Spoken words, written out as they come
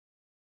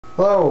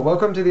Hello,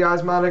 welcome to the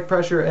osmotic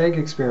pressure egg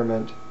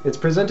experiment. It's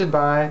presented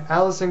by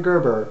Allison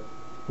Gerber,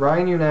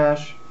 Ryan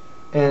Unash,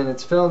 and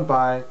it's filmed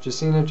by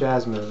Jacina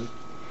Jasmine.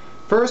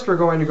 First, we're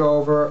going to go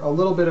over a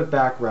little bit of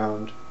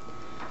background.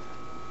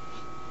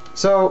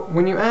 So,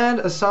 when you add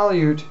a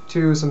solute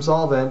to some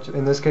solvent,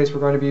 in this case we're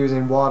going to be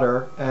using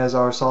water as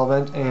our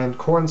solvent and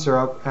corn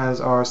syrup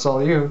as our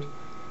solute,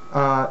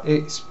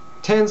 it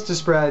tends to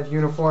spread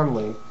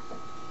uniformly.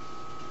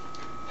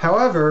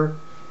 However,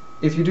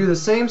 if you do the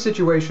same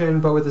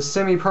situation but with a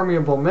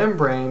semi-permeable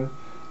membrane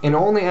and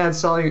only add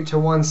solute to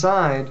one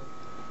side,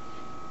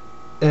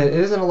 it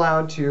isn't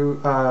allowed to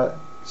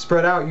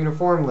spread out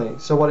uniformly.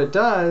 So what it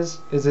does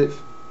is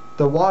if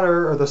the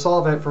water or the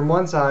solvent from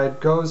one side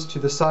goes to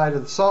the side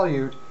of the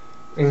solute,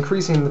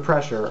 increasing the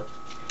pressure.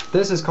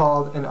 This is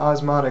called an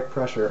osmotic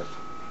pressure.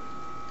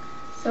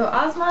 So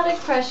osmotic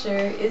pressure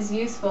is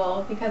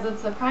useful because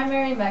it's the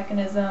primary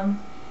mechanism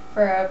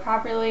for a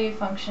properly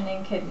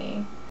functioning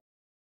kidney.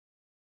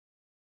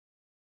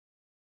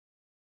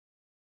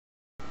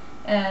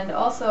 And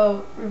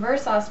also,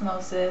 reverse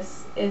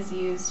osmosis is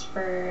used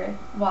for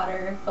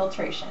water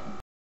filtration.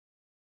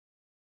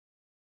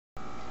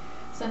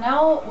 So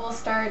now we'll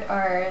start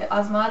our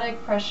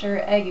osmotic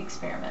pressure egg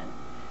experiment.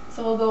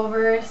 So we'll go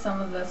over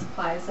some of the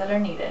supplies that are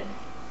needed.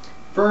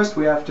 First,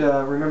 we have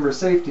to remember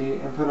safety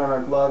and put on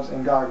our gloves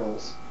and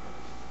goggles.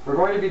 We're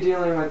going to be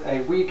dealing with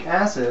a weak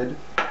acid,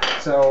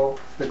 so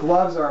the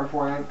gloves are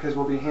important because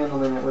we'll be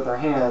handling it with our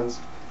hands,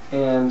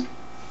 and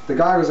the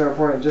goggles are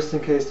important just in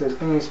case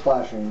there's any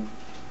splashing.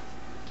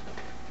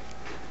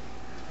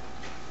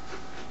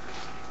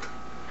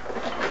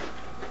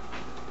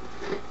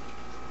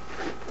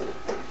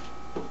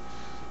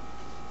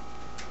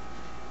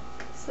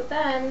 So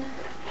then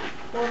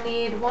we'll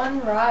need one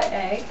raw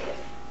egg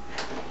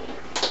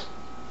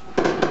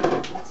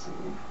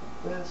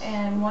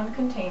and one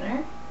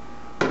container.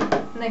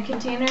 And the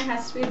container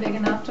has to be big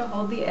enough to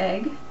hold the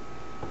egg.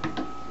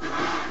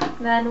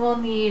 Then we'll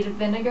need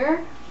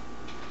vinegar.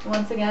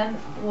 Once again,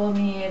 we'll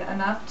need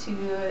enough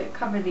to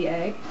cover the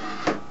egg.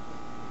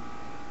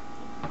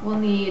 We'll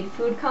need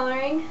food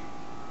coloring,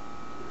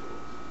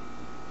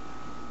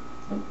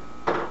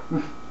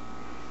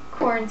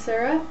 corn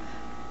syrup,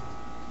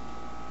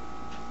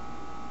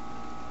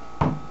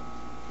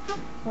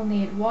 we'll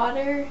need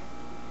water,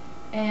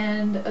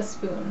 and a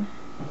spoon.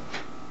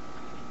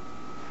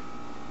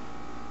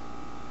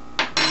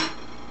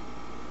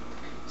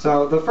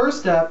 So the first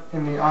step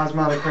in the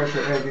osmotic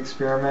pressure egg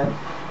experiment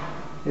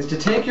is to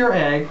take your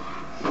egg,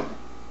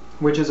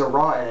 which is a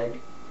raw egg,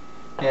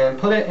 and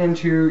put it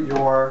into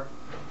your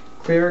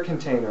clear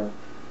container.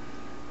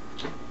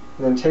 And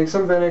then take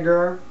some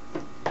vinegar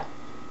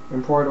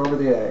and pour it over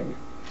the egg.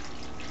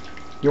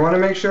 You want to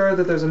make sure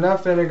that there's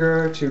enough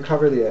vinegar to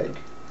cover the egg.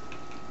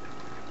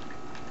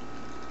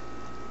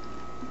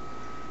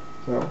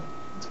 So,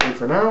 that's good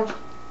for now.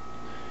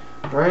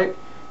 Alright,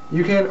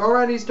 you can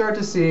already start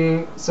to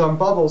see some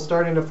bubbles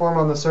starting to form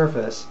on the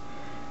surface.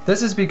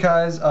 This is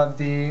because of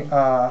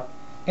the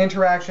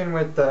interaction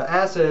with the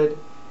acid,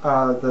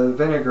 the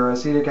vinegar,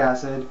 acetic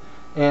acid,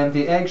 and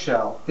the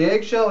eggshell. The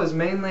eggshell is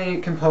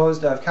mainly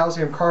composed of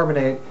calcium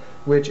carbonate,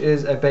 which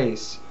is a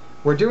base.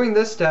 We're doing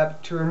this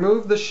step to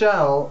remove the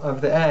shell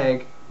of the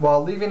egg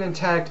while leaving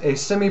intact a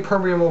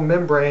semi-permeable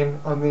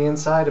membrane on the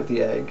inside of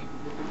the egg.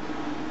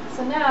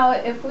 So now,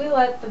 if we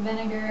let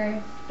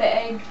the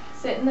egg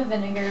sit in the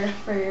vinegar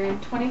for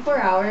 24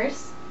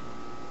 hours,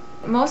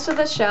 most of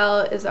the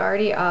shell is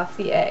already off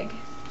the egg.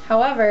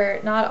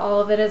 However, not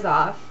all of it is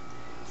off.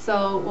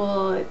 So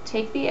we'll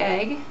take the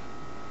egg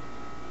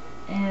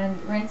and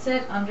rinse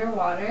it under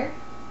water.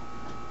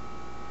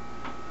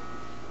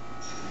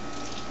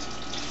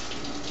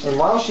 And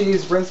while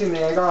she's rinsing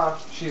the egg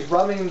off, she's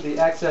rubbing the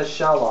excess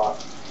shell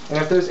off. And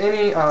if there's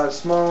any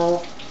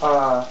small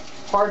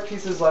hard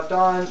pieces left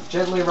on,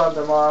 gently rub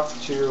them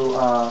off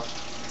to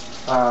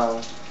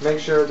make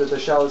sure that the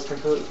shell is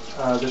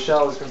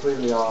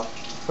completely off.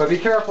 But be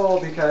careful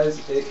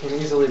because it can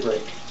easily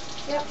break.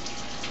 Yep.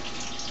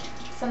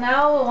 So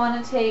now we'll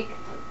want to take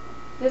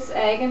this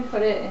egg and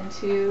put it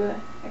into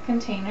a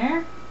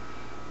container.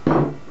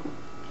 And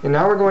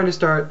now we're going to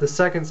start the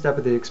second step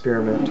of the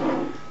experiment.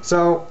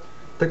 So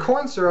the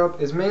corn syrup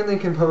is mainly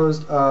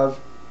composed of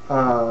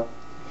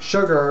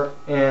sugar,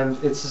 and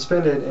it's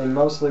suspended in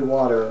mostly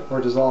water or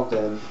dissolved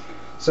in.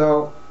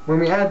 So when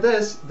we add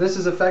this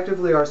is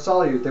effectively our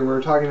solute that we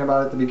were talking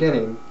about at the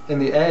beginning. And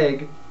the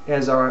egg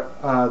is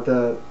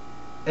the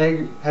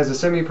egg has a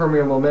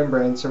semi-permeable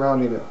membrane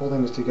surrounding it,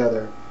 holding it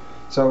together.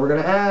 So we're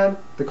going to add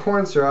the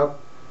corn syrup.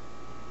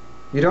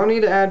 You don't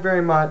need to add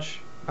very much,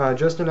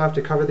 just enough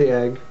to cover the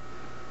egg.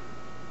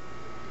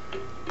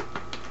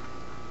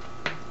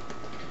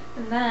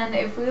 And then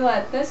if we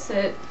let this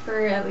sit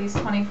for at least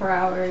 24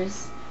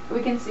 hours,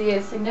 we can see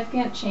a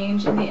significant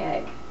change in the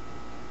egg.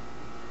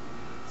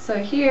 So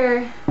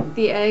here,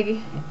 the egg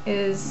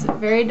is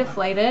very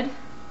deflated,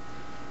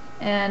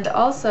 and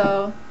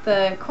also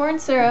the corn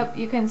syrup,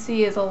 you can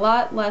see, is a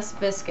lot less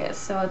viscous,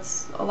 so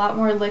it's a lot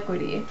more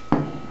liquidy.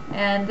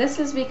 And this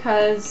is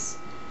because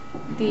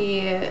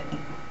the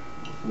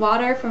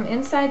water from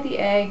inside the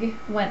egg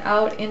went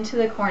out into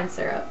the corn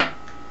syrup.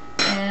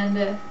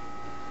 And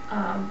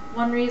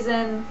one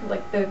reason,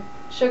 like, the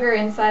sugar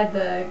inside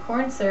the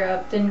corn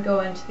syrup didn't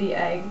go into the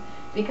egg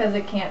because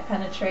it can't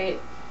penetrate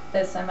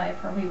the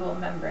semi-permeable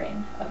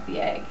membrane of the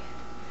egg.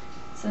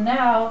 So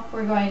now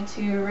we're going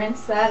to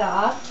rinse that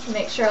off to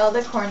make sure all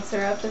the corn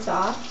syrup is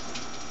off.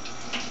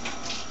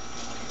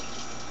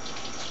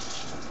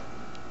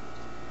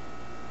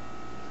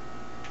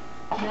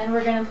 And then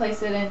we're going to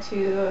place it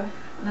into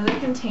another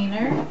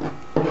container.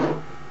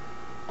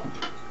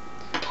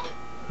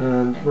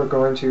 And we're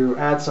going to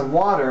add some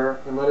water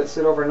and let it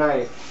sit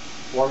overnight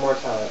one more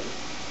time.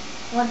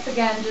 Once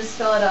again, just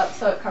fill it up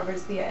so it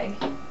covers the egg.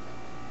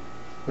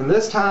 And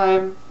this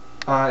time,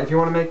 if you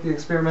want to make the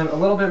experiment a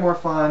little bit more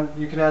fun,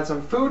 you can add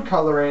some food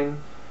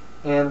coloring,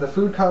 and the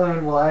food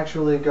coloring will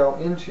actually go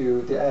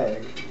into the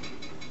egg.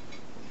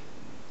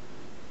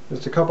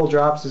 Just a couple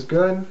drops is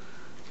good.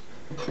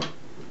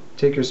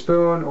 Take your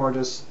spoon or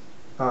just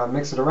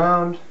mix it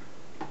around.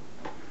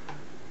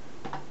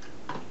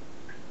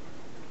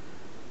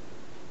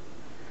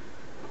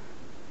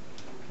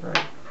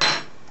 Right.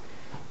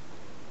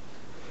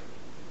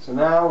 So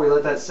now we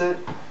let that sit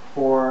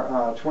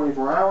for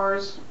 24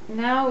 hours.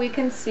 Now we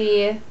can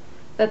see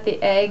that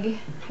the egg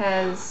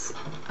has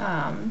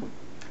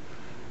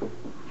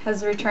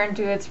returned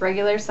to its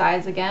regular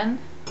size again,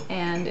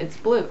 and it's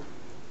blue.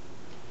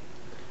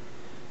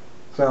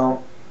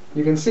 So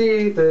you can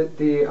see that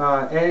the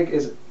egg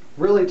is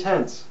really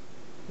tense,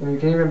 and you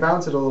can even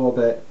bounce it a little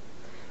bit.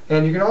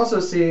 And you can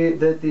also see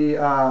that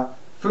the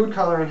food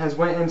coloring has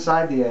went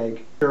inside the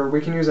egg. Or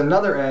we can use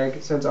another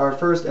egg since our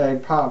first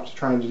egg popped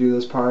trying to do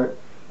this part.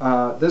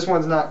 This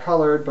one's not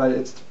colored, but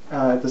it's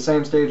at the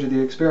same stage of the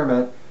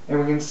experiment, and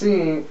we can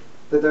see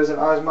that there's an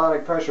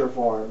osmotic pressure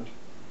formed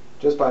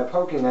just by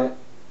poking it,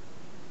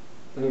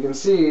 and you can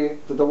see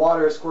that the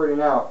water is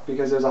squirting out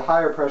because there's a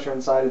higher pressure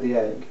inside of the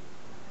egg.